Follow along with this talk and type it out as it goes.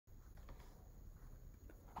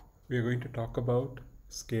We are going to talk about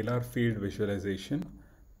scalar field visualization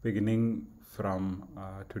beginning from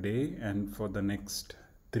today and for the next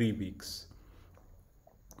 3 weeks.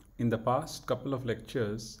 In the past couple of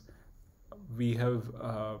lectures, we have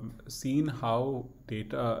seen how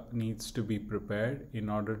data needs to be prepared in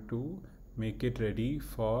order to make it ready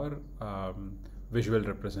for visual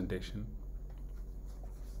representation.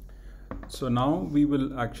 So now we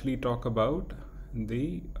will actually talk about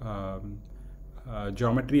the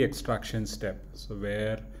geometry extraction step. So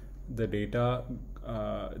where the data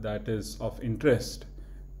that is of interest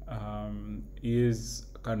is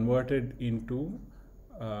converted into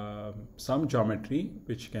some geometry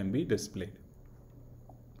which can be displayed.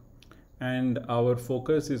 And our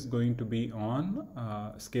focus is going to be on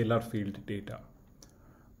scalar field data.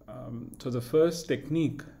 So the first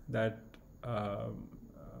technique that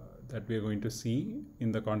we are going to see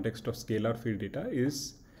in the context of scalar field data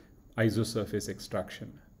is isosurface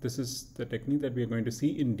extraction. This is the technique that we are going to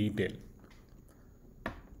see in detail.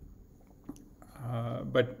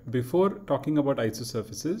 But before talking about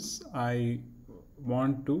isosurfaces, I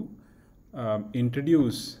want to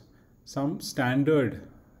introduce some standard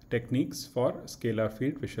techniques for scalar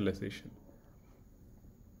field visualization.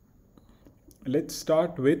 Let's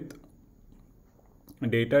start with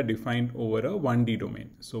data defined over a 1D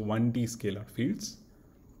domain. So 1D scalar fields.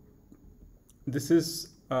 This is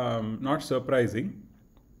not surprising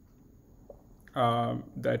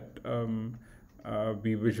that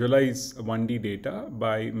we visualize 1D data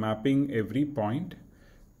by mapping every point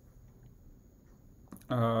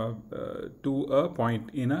to a point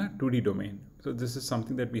in a 2D domain. So this is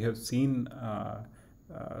something that we have seen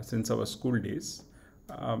since our school days.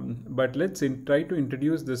 But let's try to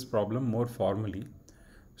introduce this problem more formally.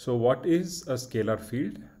 So what is a scalar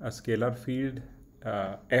field? A scalar field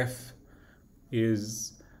f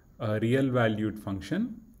is a real valued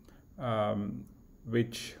function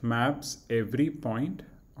which maps every point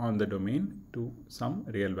on the domain to some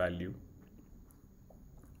real value.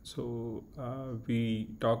 So we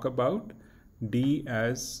talk about D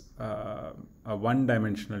as a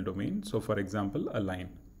one-dimensional domain. So for example, a line.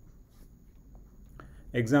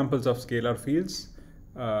 Examples of scalar fields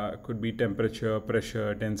could be temperature,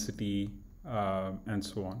 pressure, density, and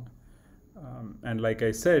so on. And like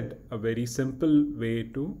I said, a very simple way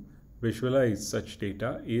to visualize such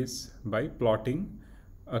data is by plotting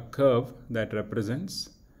a curve that represents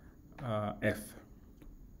f.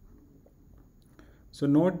 So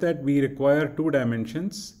note that we require 2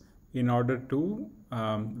 dimensions in order to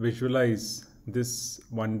visualize this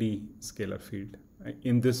 1D scalar field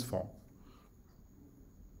in this form.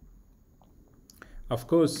 Of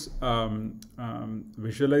course,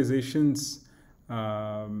 visualizations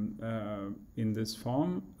in this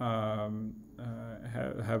form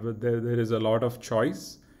there is a lot of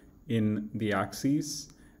choice in the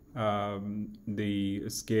axes, the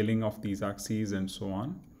scaling of these axes and so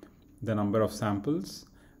on, the number of samples.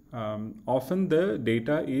 Often the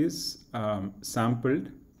data is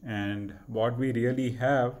sampled, and what we really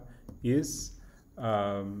have is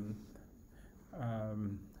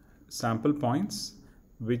sample points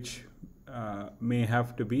which may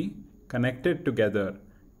have to be connected together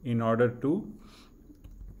in order to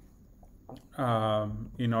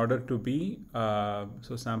be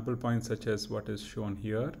so sample points such as what is shown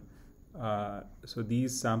here. So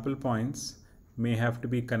these sample points may have to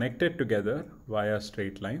be connected together via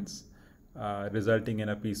straight lines, resulting in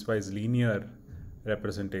a piecewise linear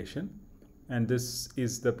representation. And this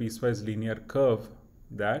is the piecewise linear curve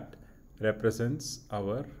that represents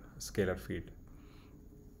our scalar field.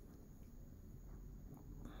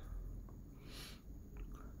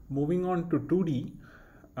 Moving on to 2D,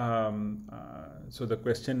 so the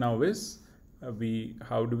question now is,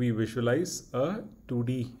 how do we visualize a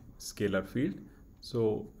 2D scalar field?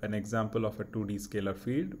 So an example of a 2D scalar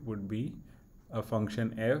field would be a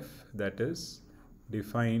function f that is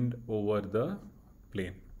defined over the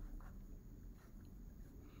plane.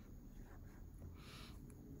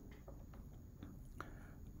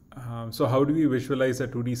 So how do we visualize a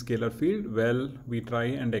 2D scalar field? Well, we try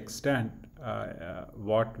and extend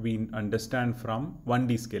what we understand from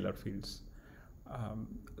 1D scalar fields.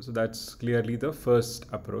 So that's clearly the first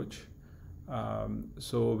approach.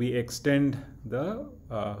 So we extend the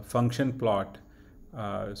function plot.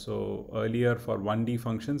 So earlier for 1D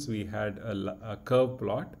functions we had a curve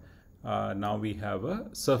plot. Now we have a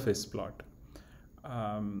surface plot.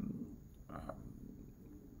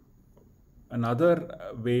 Another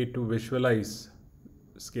way to visualize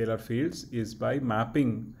scalar fields is by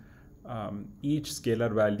mapping each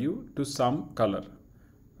scalar value to some color,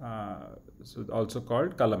 so also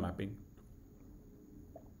called color mapping.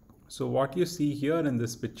 So what you see here in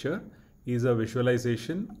this picture is a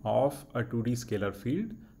visualization of a 2D scalar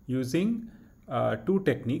field using two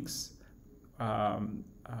techniques,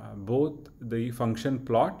 both the function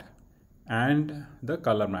plot and the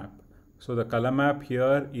color map. So the color map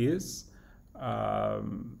here is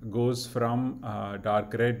goes from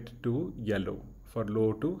dark red to yellow for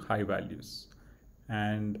low to high values,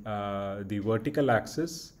 and the vertical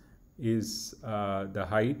axis is the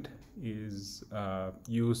height is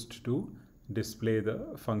used to display the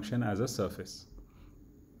function as a surface.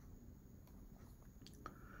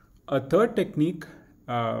 A third technique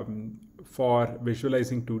for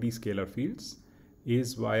visualizing 2D scalar fields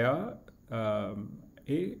is via a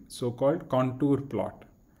so-called contour plot.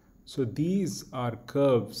 So these are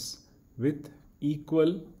curves with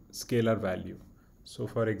equal scalar value. So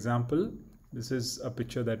for example, this is a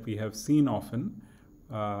picture that we have seen often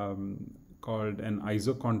called an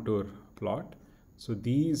isocontour plot. So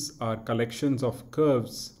these are collections of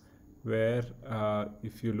curves where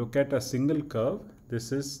if you look at a single curve,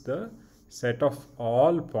 this is the set of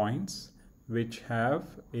all points which have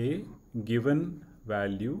a given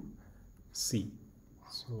value C.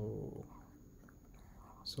 So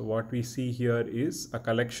what we see here is a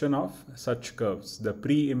collection of such curves, the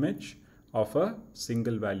pre-image of a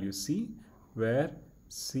single value C, where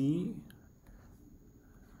C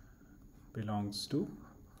belongs to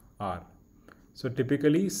R. So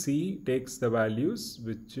typically C takes the values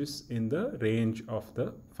which is in the range of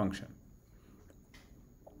the function.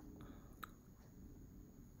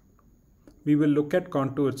 We will look at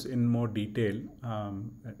contours in more detail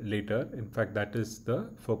later. In fact, that is the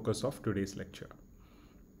focus of today's lecture.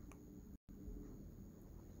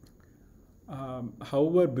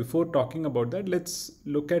 However, before talking about that, let's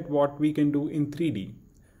look at what we can do in 3D.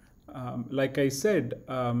 Like I said,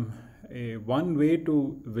 one way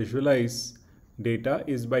to visualize data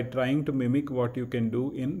is by trying to mimic what you can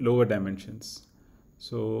do in lower dimensions.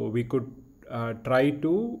 So we could try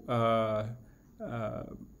to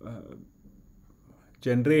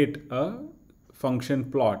generate a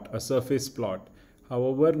function plot, a surface plot.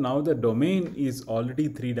 However, now the domain is already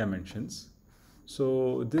 3 dimensions.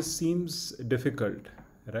 So this seems difficult,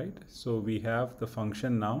 right? So we have the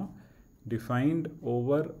function now defined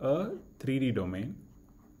over a 3D domain.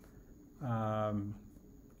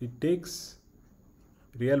 It takes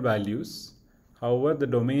real values. However, the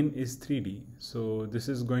domain is 3D. So this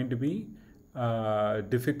is going to be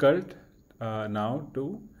difficult now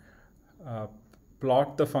to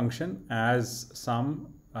plot the function as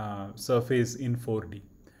some surface in 4D.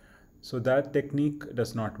 So that technique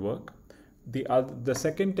does not work. The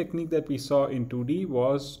second technique that we saw in 2D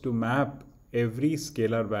was to map every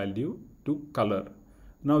scalar value to color.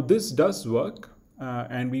 Now this does work,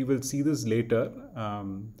 and we will see this later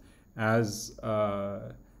as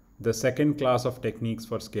the second class of techniques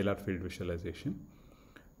for scalar field visualization.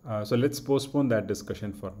 So let's postpone that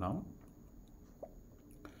discussion for now.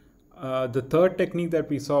 The third technique that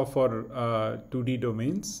we saw for 2D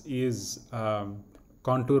domains is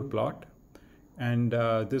contour plot, and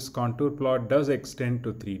this contour plot does extend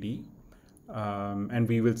to 3D, and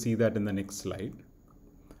we will see that in the next slide.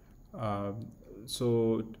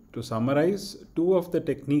 So to summarize, two of the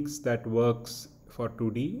techniques that works for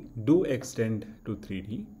 2D do extend to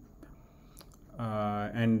 3D,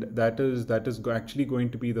 and that is actually going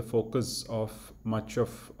to be the focus of much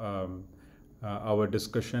of our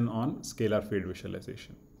discussion on scalar field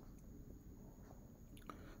visualization.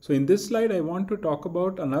 So in this slide, I want to talk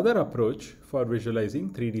about another approach for visualizing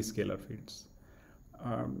 3D scalar fields.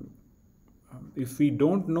 If we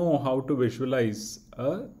don't know how to visualize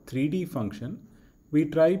a 3D function, we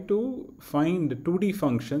try to find 2D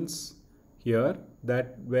functions here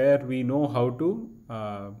where we know how to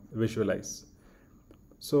visualize.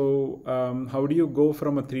 So how do you go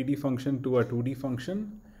from a 3D function to a 2D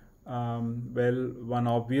function? Well, one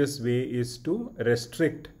obvious way is to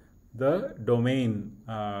restrict the domain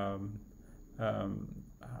and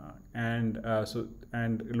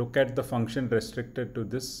look at the function restricted to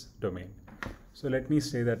this domain. So let me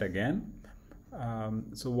say that again.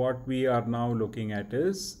 So what we are now looking at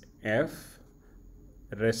is f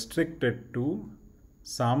restricted to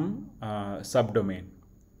some subdomain.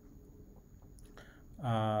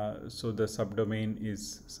 So the subdomain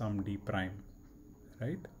is some d prime,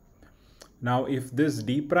 right? Now, if this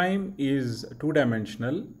d prime is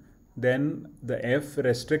two-dimensional, then the f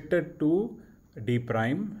restricted to d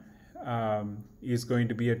prime is going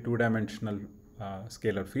to be a two-dimensional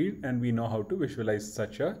scalar field, and we know how to visualize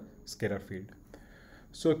such a scalar field.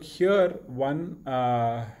 So here one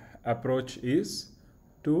approach is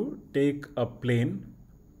to take a plane,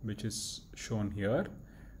 which is shown here,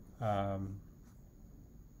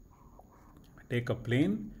 take a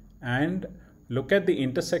plane and look at the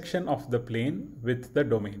intersection of the plane with the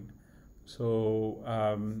domain. So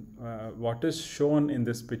what is shown in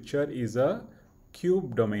this picture is a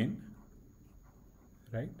cube domain,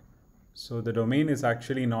 right? So the domain is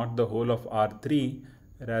actually not the whole of R3,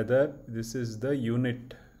 rather this is the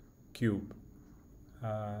unit cube,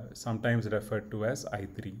 sometimes referred to as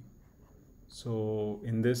I3. So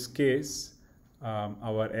in this case,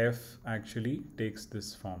 our F actually takes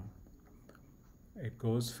this form. It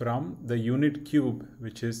goes from the unit cube,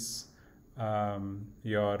 which is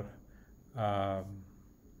your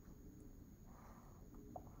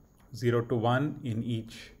 0 to 1 in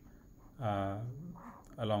each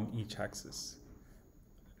along each axis.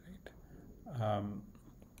 Right?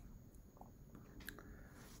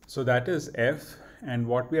 So that is F, and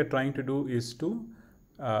what we are trying to do is to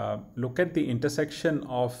look at the intersection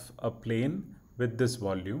of a plane with this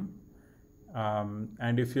volume.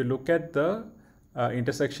 And if you look at the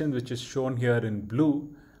intersection which is shown here in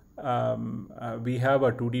blue, we have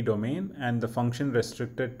a 2D domain and the function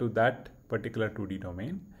restricted to that particular 2D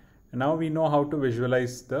domain. And now we know how to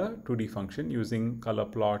visualize the 2D function using color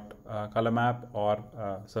plot, color map, or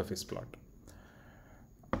surface plot.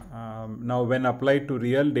 Now when applied to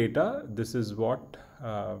real data, this is what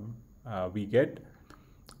we get.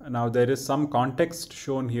 Now there is some context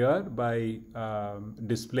shown here by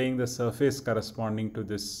displaying the surface corresponding to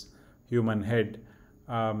this human head.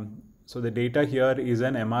 So the data here is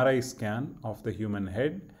an MRI scan of the human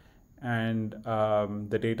head, and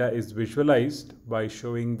the data is visualized by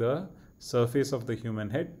showing the surface of the human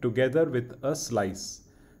head together with a slice.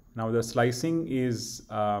 Now the slicing is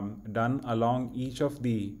done along each of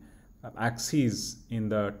the axes in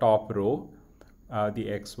the top row, the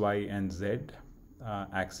X, Y, and Z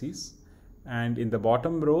axes, and in the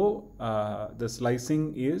bottom row the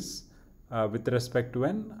slicing is with respect to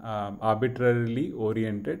an arbitrarily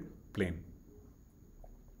oriented plane.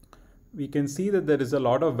 We can see that there is a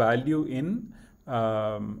lot of value in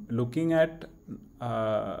looking at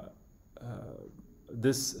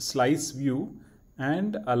this slice view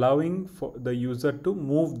and allowing for the user to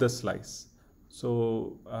move the slice.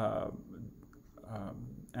 So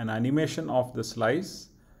an animation of the slice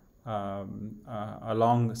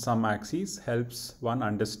along some axes helps one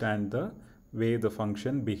understand the way the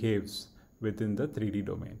function behaves within the 3D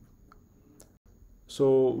domain. So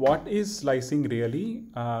what is slicing really?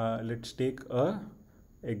 Let's take a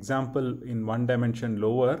example in one dimension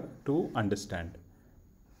lower to understand.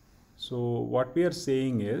 So what we are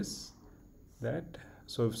saying is that,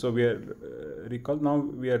 so we are, recall now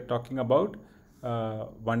we are talking about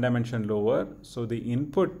one dimension lower. So the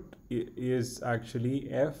input is actually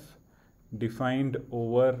F defined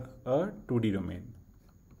over a 2D domain,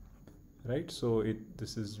 right? So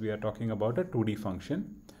this is, we are talking about a 2D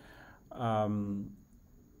function.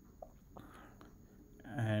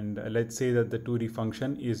 And let's say that the 2D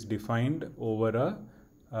function is defined over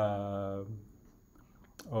a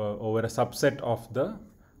subset of the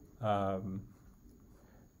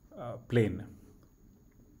plane.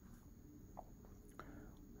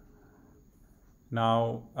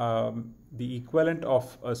 Now the equivalent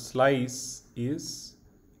of a slice is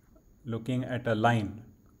looking at a line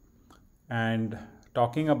and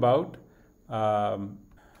talking about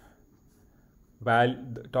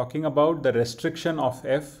the restriction of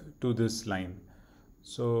F to this line.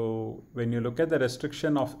 So when you look at the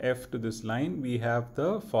restriction of F to this line, we have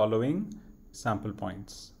the following sample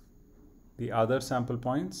points. The other sample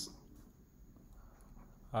points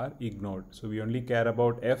are ignored. So we only care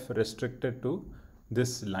about F restricted to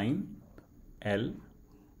this line L,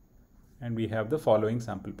 and we have the following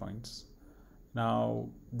sample points. Now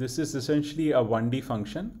this is essentially a 1D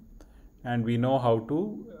function, and we know how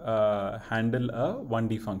to handle a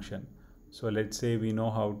 1D function. So let's say we know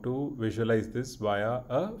how to visualize this via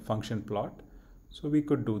a function plot. So we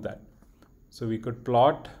could do that. So we could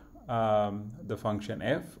plot the function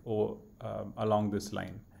f along this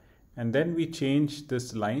line. And then we change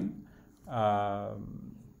this line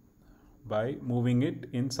by moving it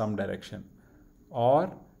in some direction.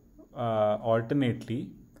 Or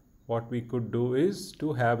alternately, what we could do is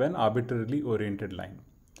to have an arbitrarily oriented line.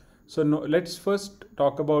 So let's first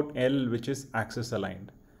talk about L, which is axis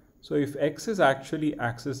aligned. So if X is actually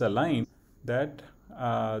axis aligned, that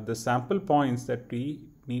the sample points that we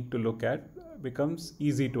need to look at becomes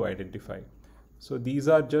easy to identify. So these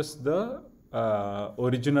are just the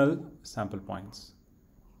original sample points,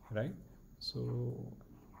 right? So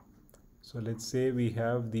let's say we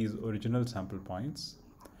have these original sample points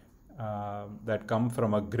that come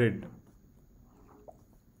from a grid.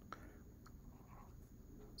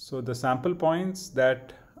 So the sample points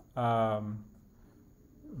that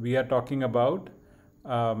we are talking about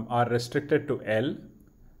are restricted to L.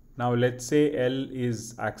 Now let's say L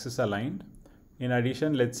is axis aligned. In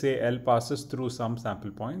addition, let's say L passes through some sample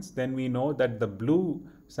points. Then we know that the blue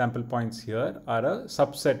sample points here are a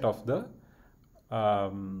subset of the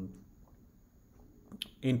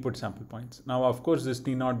input sample points. Now, of course, this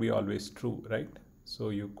need not be always true, right? So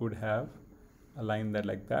you could have a line that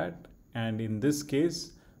like that. And in this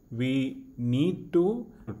case, we need two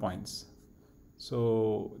points.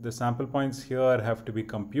 So the sample points here have to be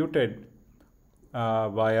computed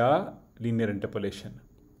via linear interpolation.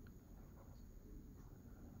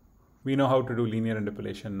 We know how to do linear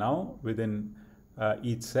interpolation now within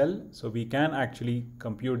each cell. So we can actually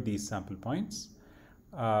compute these sample points,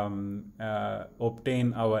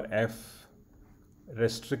 obtain our F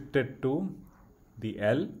restricted to the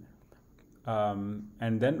L,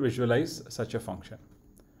 and then visualize such a function.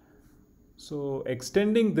 So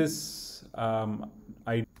extending this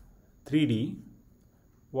 3D,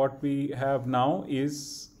 what we have now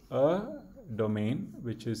is a domain,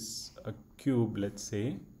 which is a cube, let's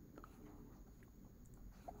say.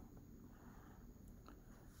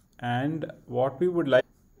 And what we would like,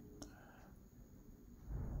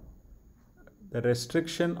 the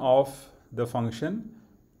restriction of the function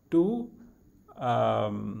to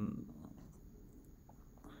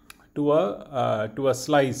a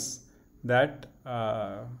slice that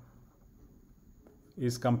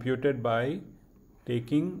is computed by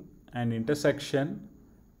taking an intersection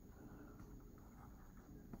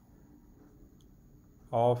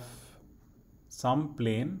of some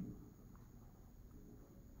plane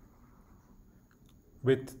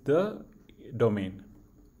with the domain,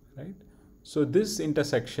 right? So this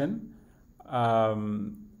intersection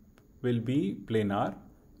will be planar.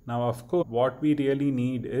 Now, of course, what we really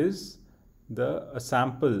need is the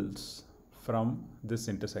samples from this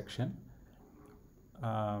intersection,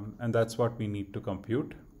 and that's what we need to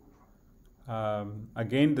compute.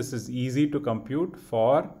 Again, this is easy to compute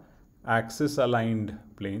for axis aligned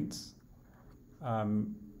planes.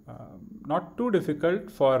 Not too difficult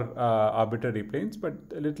for arbitrary planes, but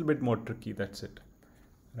a little bit more tricky, that's it,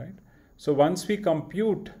 right? So once we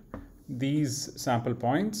compute these sample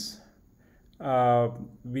points,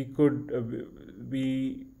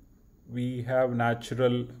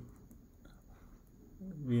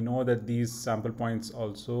 we know that these sample points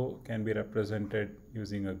also can be represented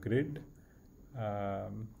using a grid,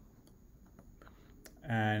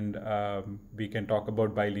 and we can talk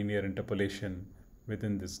about bilinear interpolation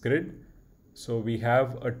within this grid. So we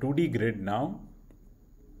have a 2D grid now.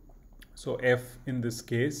 So F in this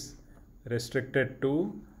case restricted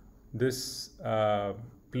to this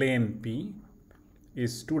plane P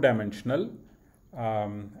is two-dimensional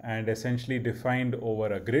and essentially defined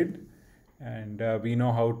over a grid, and we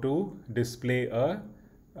know how to display a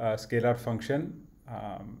scalar function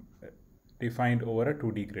defined over a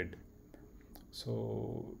 2D grid.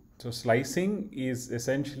 So slicing is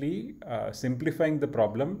essentially simplifying the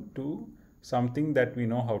problem to something that we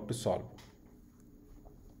know how to solve.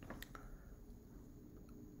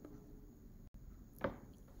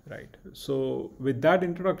 Right. So with that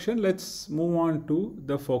introduction, let's move on to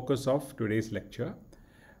the focus of today's lecture,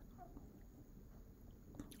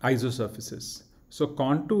 isosurfaces. So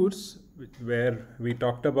contours, where we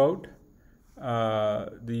talked about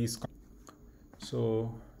these.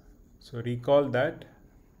 So recall that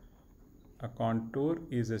a contour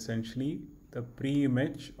is essentially the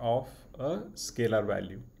pre-image of a scalar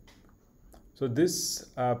value. So this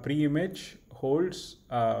pre-image holds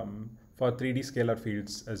for 3D scalar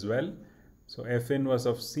fields as well. So F inverse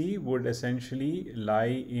of C would essentially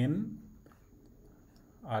lie in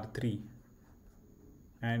R3,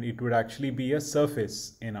 and it would actually be a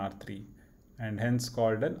surface in R3 and hence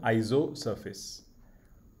called an isosurface.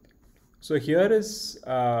 So here is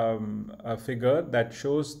a figure that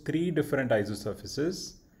shows 3 different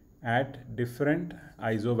isosurfaces at different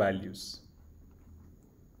iso values.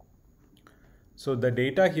 So the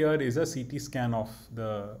data here is a CT scan of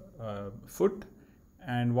the foot,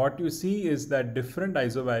 and what you see is that different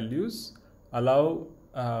iso values allow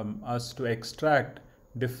us to extract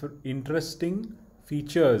interesting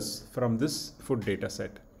features from this foot data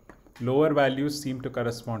set. Lower values seem to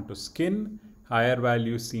correspond to skin, higher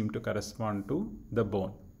values seem to correspond to the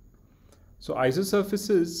bone. So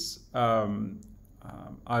isosurfaces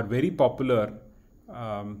are very popular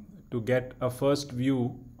to get a first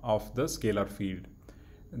view of the scalar field.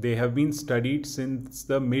 They have been studied since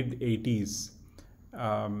the mid-80s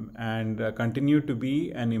and continue to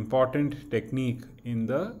be an important technique in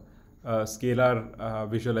the scalar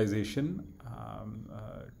visualization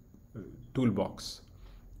toolbox.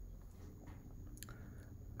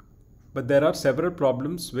 But there are several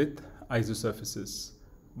problems with isosurfaces.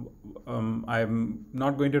 I'm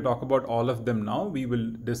not going to talk about all of them now. We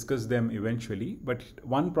will discuss them eventually. But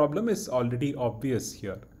one problem is already obvious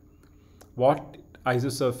here. What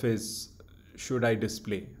isosurface should I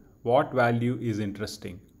display? What value is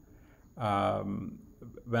interesting?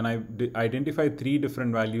 When I identify three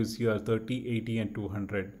different values here, 30, 80, and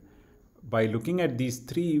 200, by looking at these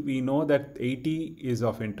three, we know that 80 is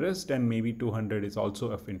of interest and maybe 200 is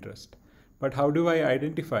also of interest. But how do I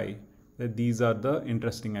identify that these are the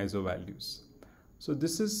interesting ISO values? So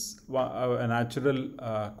this is a natural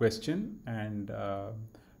question, and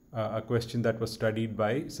a question that was studied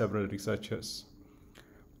by several researchers.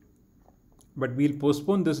 But we'll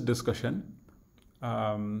postpone this discussion.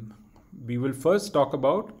 We will first talk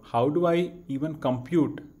about how do I even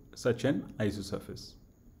compute such an isosurface.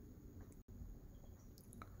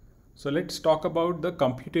 So let's talk about the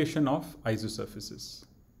computation of isosurfaces.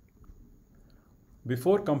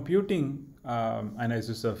 Before computing an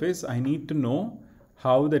isosurface, I need to know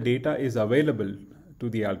how the data is available to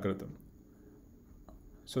the algorithm.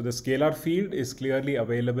 So the scalar field is clearly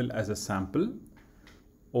available as a sample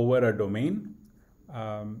over a domain.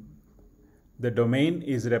 The domain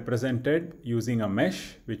is represented using a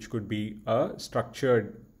mesh, which could be a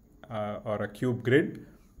structured or a cube grid,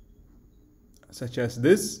 such as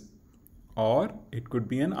this, or it could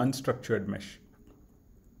be an unstructured mesh,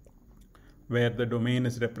 where the domain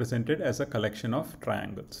is represented as a collection of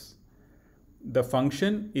triangles. The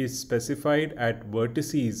function is specified at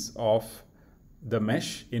vertices of the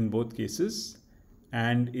mesh in both cases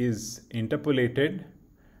and is interpolated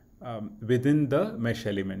within the mesh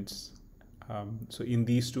elements. So in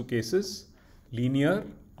these two cases, linear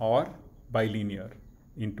or bilinear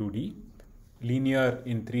in 2D, linear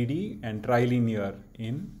in 3D, and trilinear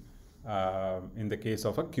in the case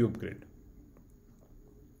of a cube grid.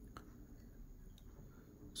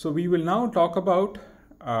 So we will now talk about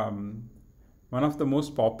one of the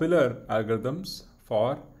most popular algorithms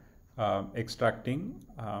for extracting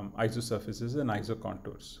isosurfaces and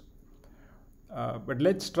isocontours. But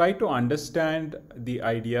let's try to understand the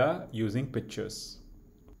idea using pictures.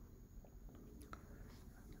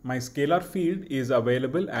 My scalar field is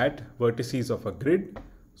available at vertices of a grid.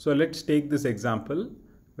 So let's take this example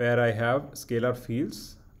where I have scalar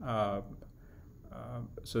fields.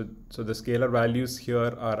 So the scalar values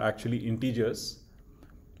here are actually integers.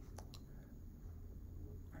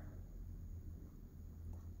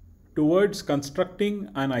 Towards constructing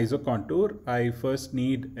an isocontour, I first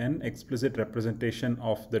need an explicit representation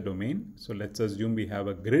of the domain. So let's assume we have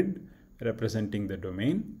a grid representing the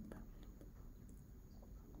domain.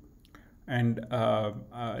 And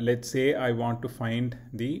let's say I want to find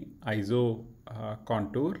the iso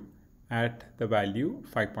contour at the value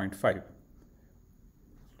 5.5.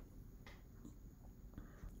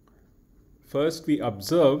 First, we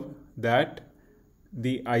observe that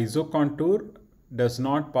the isocontour does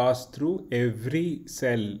not pass through every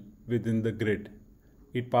cell within the grid.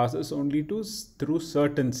 It passes only through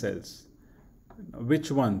certain cells.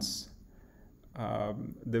 Which ones?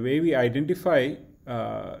 The way we identify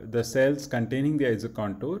the cells containing the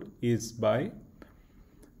isocontour is by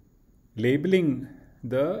labeling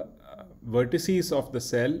the vertices of the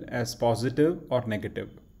cell as positive or negative.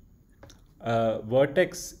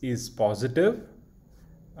 Vertex is positive,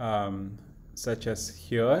 such as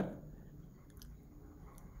here,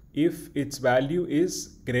 if its value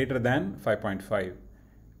is greater than 5.5,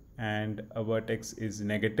 and a vertex is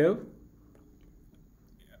negative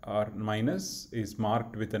or minus is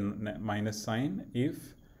marked with a minus sign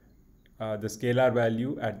if the scalar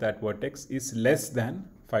value at that vertex is less than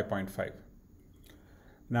 5.5.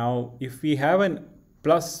 Now, if we have a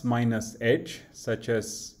plus minus edge, such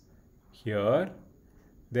as here,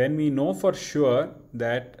 then we know for sure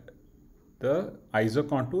that the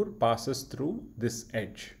isocontour passes through this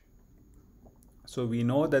edge. So we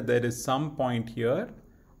know that there is some point here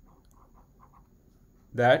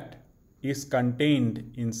that is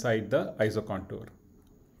contained inside the isocontour.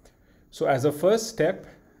 So as a first step,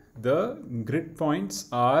 the grid points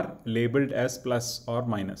are labeled as plus or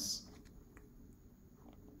minus,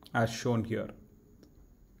 as shown here.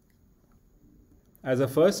 As a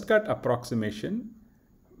first cut approximation,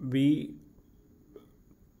 we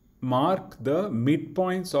mark the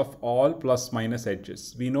midpoints of all plus minus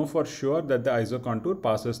edges. We know for sure that the isocontour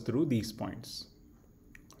passes through these points.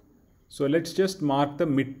 So let's just mark the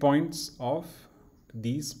midpoints of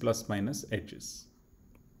these plus minus edges.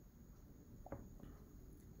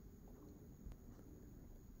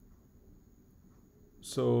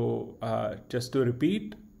 So just to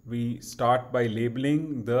repeat, we start by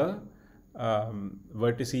labeling the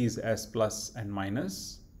vertices as plus and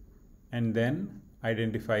minus, and then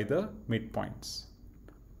identify the midpoints.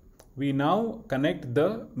 We now connect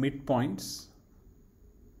the midpoints.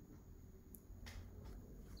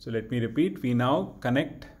 So let me repeat, we now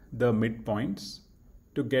connect the midpoints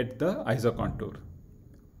to get the isocontour.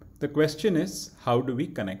 The question is, how do we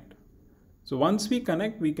connect? So once we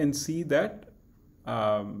connect, we can see that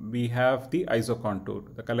we have the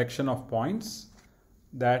isocontour, the collection of points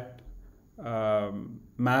that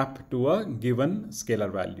map to a given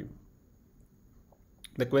scalar value.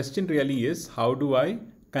 The question really is, how do I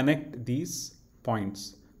connect these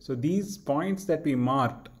points? So these points that we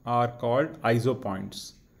marked are called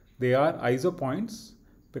isopoints. They are isopoints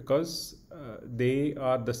because they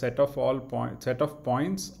are the set of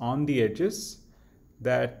points on the edges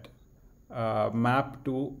that map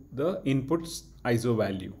to the input's iso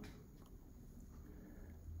value.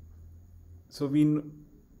 So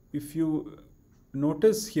if you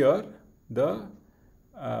notice here, the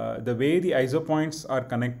way the isopoints are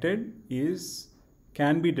connected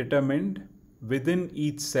can be determined within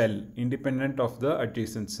each cell, independent of the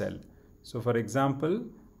adjacent cell. So for example,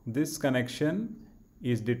 this connection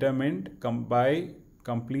is determined by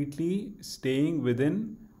completely staying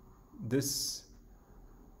within this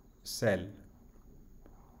cell,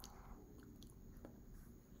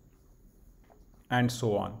 and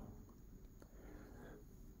so on.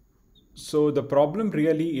 So the problem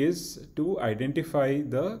really is to identify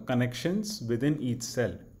the connections within each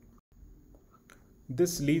cell.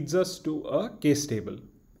 This leads us to a case table.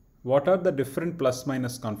 What are the different plus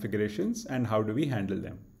minus configurations and how do we handle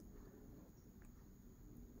them?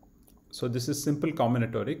 So this is simple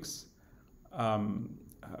combinatorics.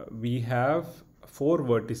 We have 4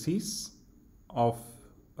 vertices of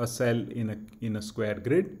a cell in a square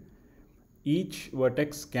grid. Each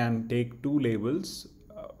vertex can take 2 labels,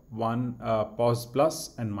 one plus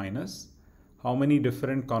and minus. How many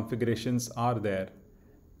different configurations are there?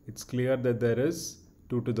 It's clear that there is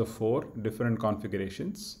 2 to the 4 different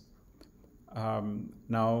configurations.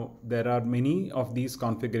 Now there are many of these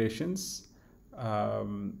configurations.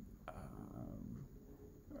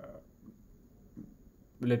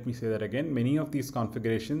 Let me say that again. Many of these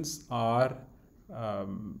configurations are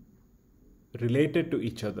related to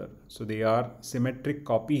each other. So they are symmetric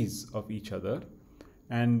copies of each other,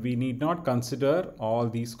 and we need not consider all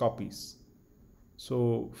these copies.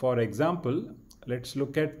 So for example, let's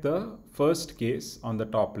look at the first case on the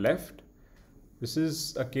top left. This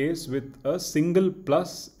is a case with a single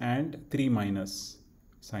plus and 3 minus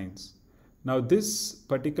signs. Now this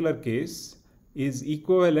particular case is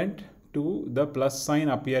equivalent to the plus sign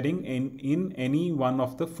appearing in any one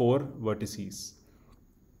of the 4 vertices.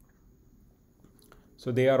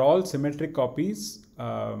 So they are all symmetric copies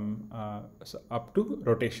up to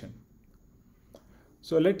rotation.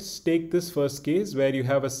 So let's take this first case where you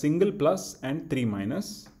have a single plus and 3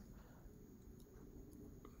 minus.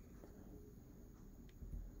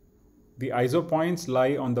 The isopoints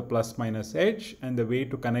lie on the plus minus edge, and the way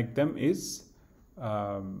to connect them is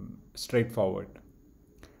straightforward.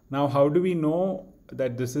 Now, how do we know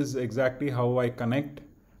that this is exactly how I connect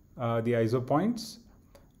the isopoints?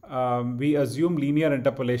 We assume linear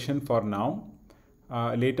interpolation for now.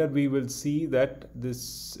 Later we will see that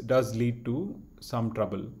this does lead to some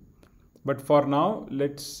trouble. But for now,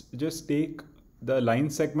 let's just take the line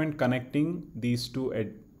segment connecting these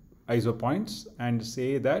 2 isopoints and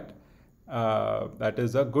say that that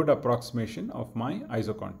is a good approximation of my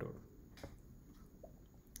isocontour.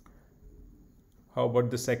 How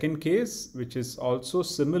about the second case, which is also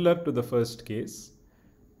similar to the first case,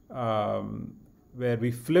 where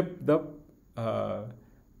we flip the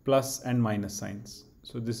plus and minus signs.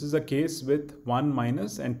 So this is a case with 1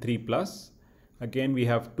 minus and 3 plus. Again, we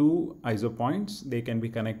have 2 isopoints. They can be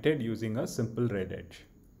connected using a simple red edge.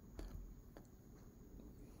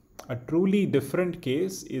 A truly different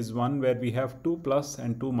case is one where we have 2 plus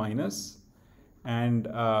and 2 minus. And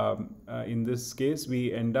in this case,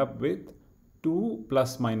 we end up with 2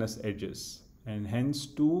 plus minus edges, and hence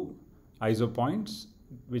 2 isopoints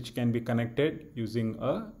which can be connected using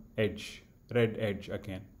a edge, red edge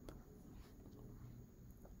again.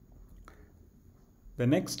 The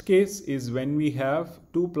next case is when we have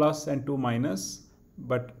 2 plus and 2 minus,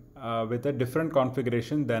 but with a different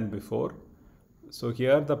configuration than before. So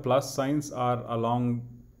here the plus signs are along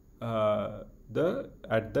at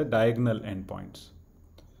the diagonal endpoints.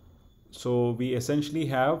 So we essentially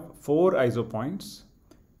have 4 isopoints,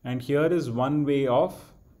 and here is one way of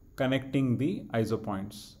connecting the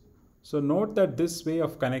isopoints. So note that this way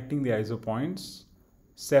of connecting the isopoints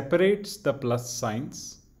separates the plus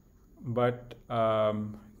signs but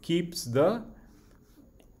keeps the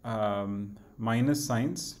minus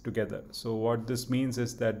signs together. So what this means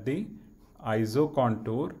is that the iso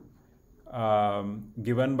contour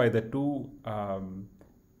given by the two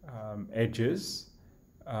edges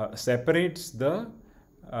separates the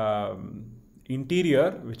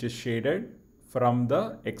interior, which is shaded, from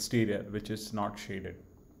the exterior, which is not shaded.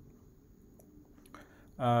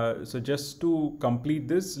 So just to complete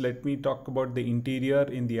this, let me talk about the interior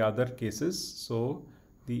in the other cases. So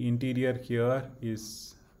the interior here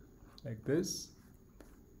is like this.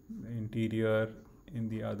 The interior in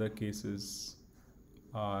the other cases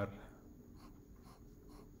are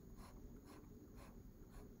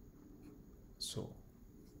so.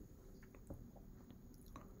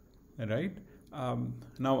 Right.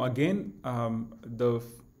 Now again, the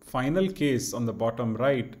final case on the bottom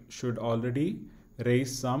right should already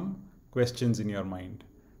raise some questions in your mind.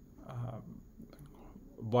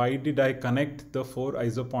 Why did I connect the 4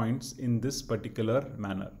 iso points in this particular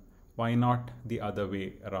manner? Why not the other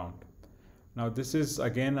way around? Now this is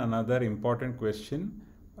again another important question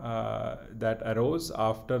that arose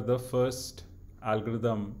after the first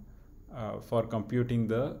algorithm for computing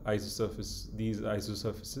the these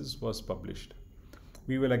isosurfaces was published.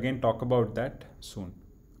 We will again talk about that soon.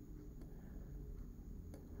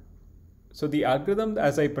 So the algorithm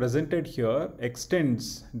as I presented here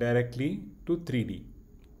extends directly to 3D.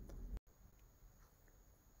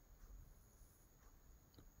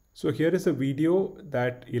 So here is a video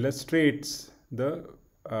that illustrates the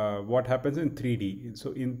what happens in 3D.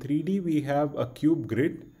 So in 3D we have a cube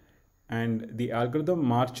grid, and the algorithm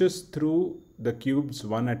marches through the cubes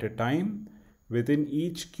one at a time. Within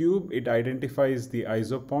each cube, it identifies the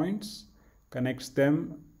iso points, connects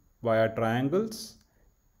them via triangles,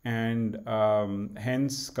 and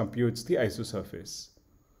hence computes the isosurface.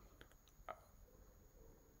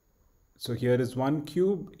 So here is one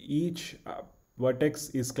cube. Each vertex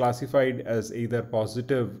is classified as either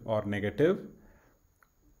positive or negative.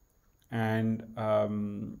 And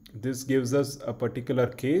this gives us a particular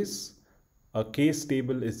case. A case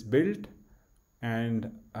table is built,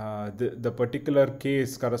 and the particular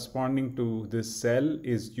case corresponding to this cell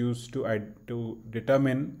is used to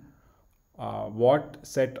determine what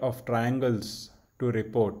set of triangles to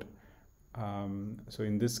report. So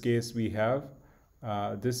in this case we have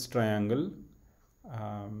this triangle,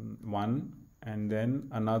 one, and then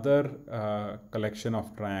another collection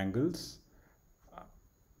of triangles.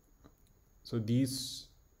 So these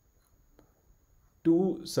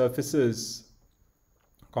two surfaces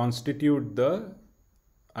constitute the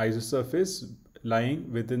isosurface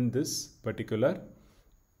lying within this particular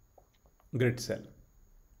grid cell.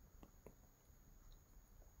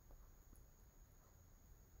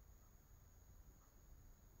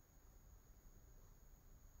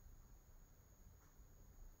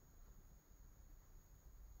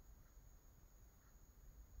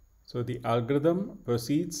 So the algorithm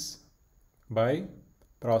proceeds by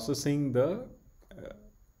processing the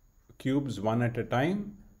cubes one at a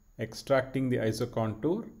time, extracting the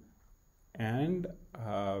isocontour, and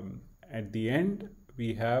at the end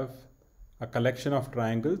we have a collection of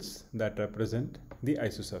triangles that represent the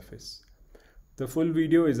isosurface. The full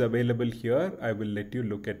video is available here. I will let you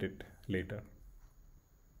look at it later.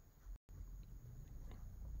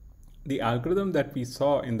 The algorithm that we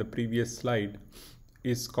saw in the previous slide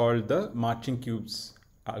is called the marching cubes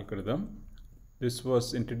algorithm. This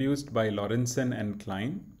was introduced by Lorenzen and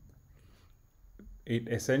Klein. It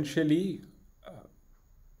essentially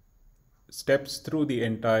steps through the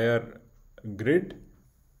entire grid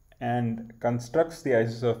and constructs the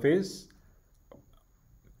isosurface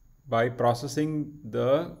by processing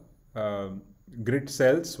the grid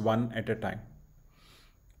cells one at a time.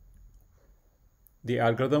 The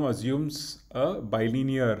algorithm assumes a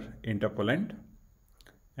bilinear interpolant,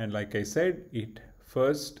 and like I said, it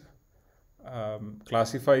first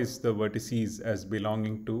classifies the vertices as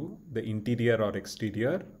belonging to the interior or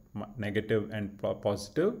exterior, negative and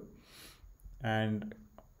positive, and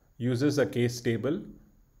uses a case table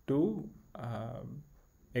to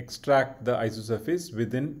extract the isosurface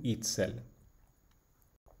within each cell.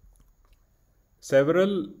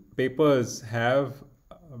 Several papers have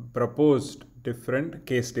proposed different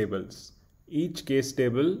case tables. Each case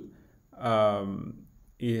table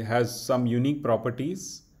it has some unique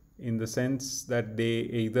properties, in the sense that they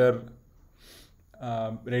either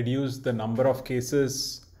reduce the number of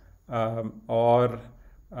cases or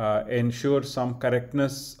ensure some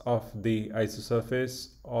correctness of the isosurface,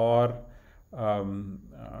 or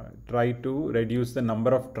try to reduce the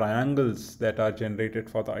number of triangles that are generated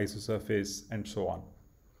for the isosurface, and so on.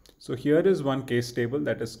 So here is one case table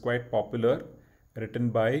that is quite popular,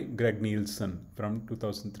 written by Greg Nielsen from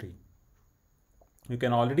 2003. You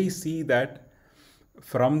can already see that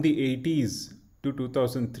from the 80s to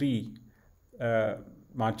 2003,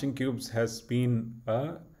 marching cubes has been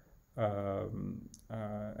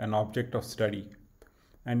an object of study.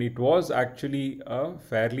 And it was actually a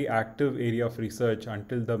fairly active area of research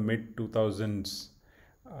until the mid 2000s,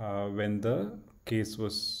 when the case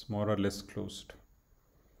was more or less closed.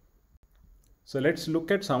 So let's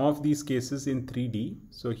look at some of these cases in 3D.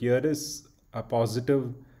 So here is a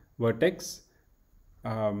positive vertex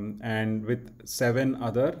and with 7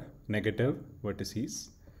 other negative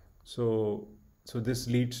vertices. So this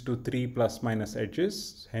leads to 3 plus minus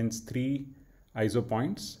edges, hence 3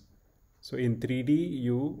 isopoints. So in 3D,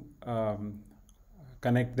 you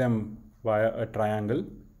connect them via a triangle.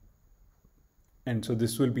 And so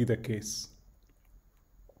this will be the case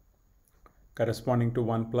corresponding to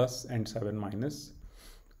 1 plus and 7 minus.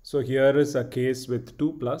 So here is a case with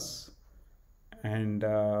 2 plus and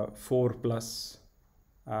 4 plus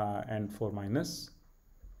and 4 minus.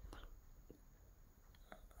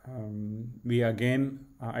 We again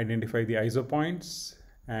identify the isopoints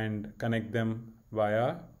and connect them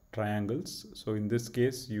via triangles. So in this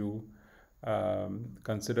case, you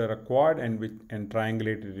consider a quad and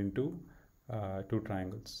triangulate it into 2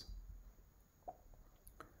 triangles.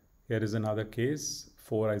 Here is another case,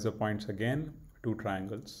 4 isopoints again, 2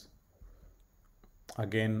 triangles.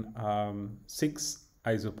 Again, 6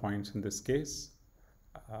 isopoints in this case,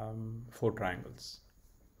 4 triangles,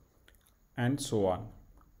 and so on.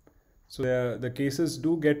 So the cases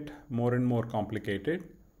do get more and more complicated.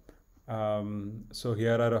 So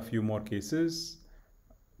here are a few more cases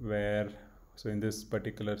where, so in this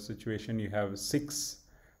particular situation, you have 6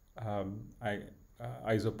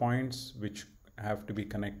 isopoints which have to be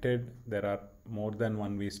connected. There are more than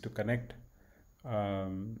one ways to connect.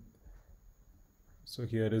 So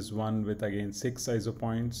here is one with again 6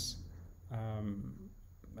 isopoints.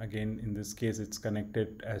 Again, in this case, it's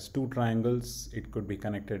connected as 2 triangles. It could be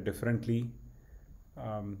connected differently.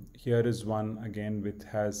 Here is one again which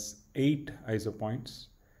has 8 isopoints.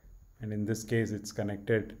 And in this case, it's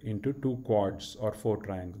connected into 2 quads or 4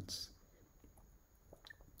 triangles.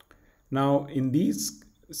 Now, in these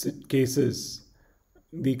cases,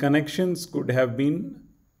 the connections could have been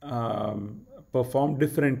performed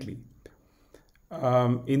differently.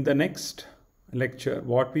 In the next lecture,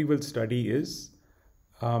 what we will study is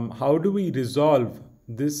how do we resolve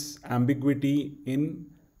this ambiguity in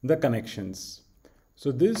the connections.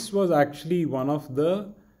 So this was actually one of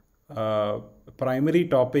the primary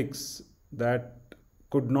topics that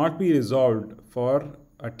could not be resolved for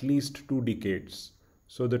at least 2 decades.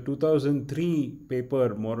 So the 2003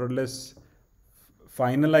 paper more or less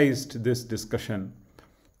finalized this discussion.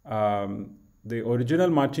 The original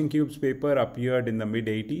marching cubes paper appeared in the mid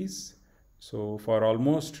 80s. So for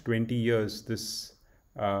almost 20 years, this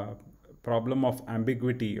problem of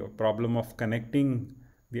ambiguity or problem of connecting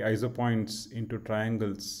the isopoints into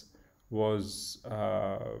triangles was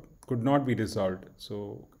could not be resolved.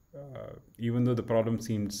 So even though the problem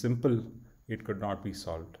seemed simple, it could not be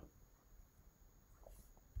solved.